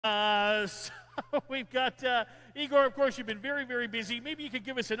So we've got Egor. Of course, you've been very, very busy. Maybe you could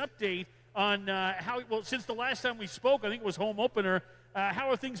give us an update on well, since the last time we spoke, I think it was home opener. How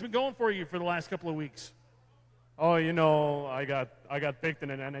have things been going for you for the last couple of weeks? Oh, I got picked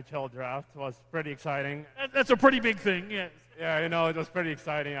in an NHL draft. It was pretty exciting. That's a pretty big thing, yes. Yeah, it was pretty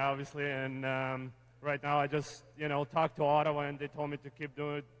exciting, obviously. And right now, I just talked to Ottawa, and they told me to keep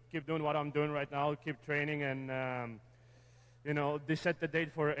doing what I'm doing right now, keep training, and they set the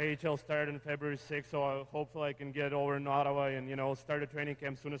date for AHL start on February 6th. So hopefully I can get over in Ottawa and start a training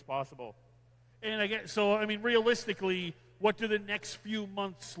camp as soon as possible. And I guess so. I mean, realistically, what do the next few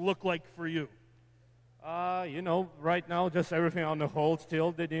months look like for you? Right now, just everything on the hold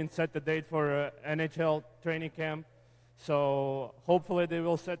still. They didn't set the date for NHL training camp. So hopefully they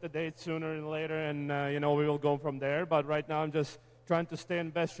will set the date sooner than later, and, we will go from there. But right now I'm just trying to stay in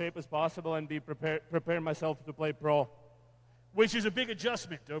best shape as possible and be prepare myself to play pro. Which is a big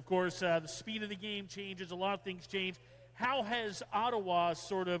adjustment. Of course, the speed of the game changes. A lot of things change. How has Ottawa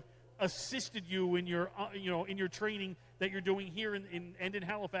sort of assisted you in your, in your training that you're doing here and in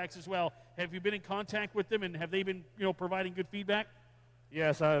Halifax as well? Have you been in contact with them, and have they been, providing good feedback?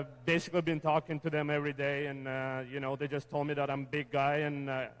 Yes, I've basically been talking to them every day, and, they just told me that I'm a big guy, and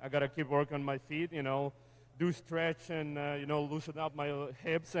I got to keep working on my feet, do stretch and, loosen up my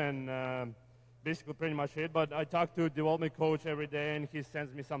hips, and basically pretty much it. But I talk to a development coach every day, and he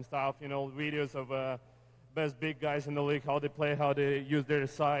sends me some stuff, videos of best big guys in the league, how they play, how they use their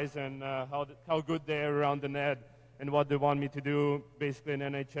size, and how good they are around the net, and what they want me to do basically in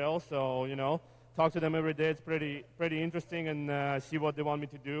NHL. So, talk to them every day. It's pretty interesting, and see what they want me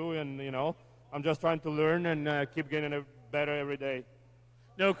to do. And, I'm just trying to learn and keep getting better every day.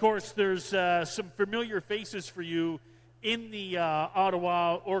 Now, of course, there's some familiar faces for you in the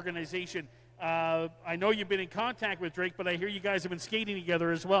Ottawa organization. I know you've been in contact with Drake, but I hear you guys have been skating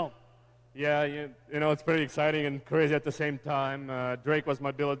together as well. Yeah, it's pretty exciting and crazy at the same time. Drake was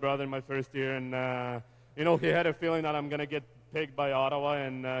my billet brother in my first year, and, he had a feeling that I'm going to get picked by Ottawa,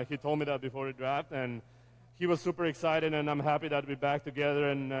 and he told me that before the draft, and he was super excited, and I'm happy that we're back together,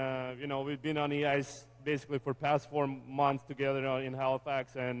 and, we've been on the ice basically for past 4 months together in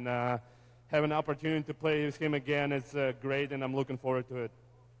Halifax, and have an opportunity to play with him again. It's great, and I'm looking forward to it.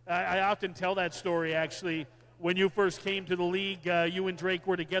 I often tell that story, actually. When you first came to the league, you and Drake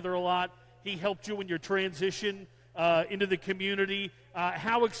were together a lot. He helped you in your transition into the community.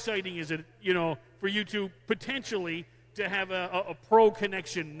 How exciting is it, for you to potentially to have a pro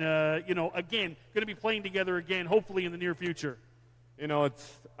connection, again, going to be playing together again, hopefully in the near future?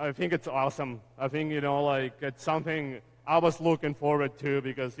 I think it's awesome. I think, it's something I was looking forward to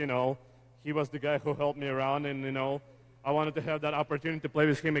because, he was the guy who helped me around, and, I wanted to have that opportunity to play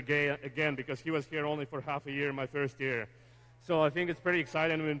with him again because he was here only for half a year my first year. So I think it's pretty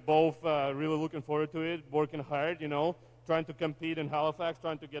exciting. We're both really looking forward to it, working hard, trying to compete in Halifax,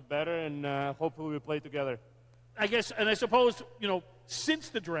 trying to get better, and hopefully we play together. I guess, and I suppose, since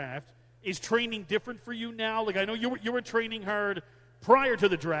the draft, is training different for you now? Like, I know you were training hard prior to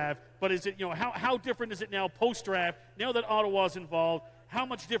the draft, but is it, how different is it now post-draft? Now that Ottawa's involved, how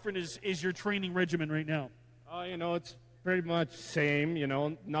much different is your training regimen right now? It's pretty much same,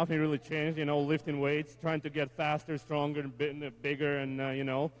 nothing really changed, lifting weights, trying to get faster, stronger, bigger,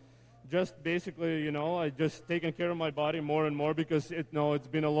 and, just basically, I just taking care of my body more and more because it's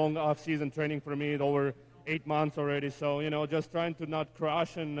been a long off-season training for me, over 8 months already. So, just trying to not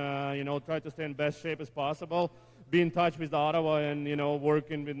crush and, try to stay in best shape as possible, be in touch with Ottawa and,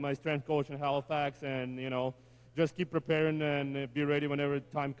 working with my strength coach in Halifax and, just keep preparing and be ready whenever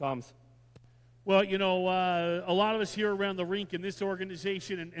time comes. Well, a lot of us here around the rink in this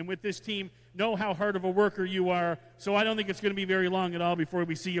organization and with this team know how hard of a worker you are, so I don't think it's going to be very long at all before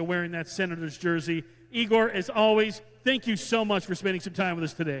we see you wearing that Senators jersey. Egor, as always, thank you so much for spending some time with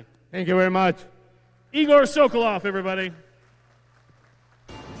us today. Thank you very much. Egor Sokolov, everybody.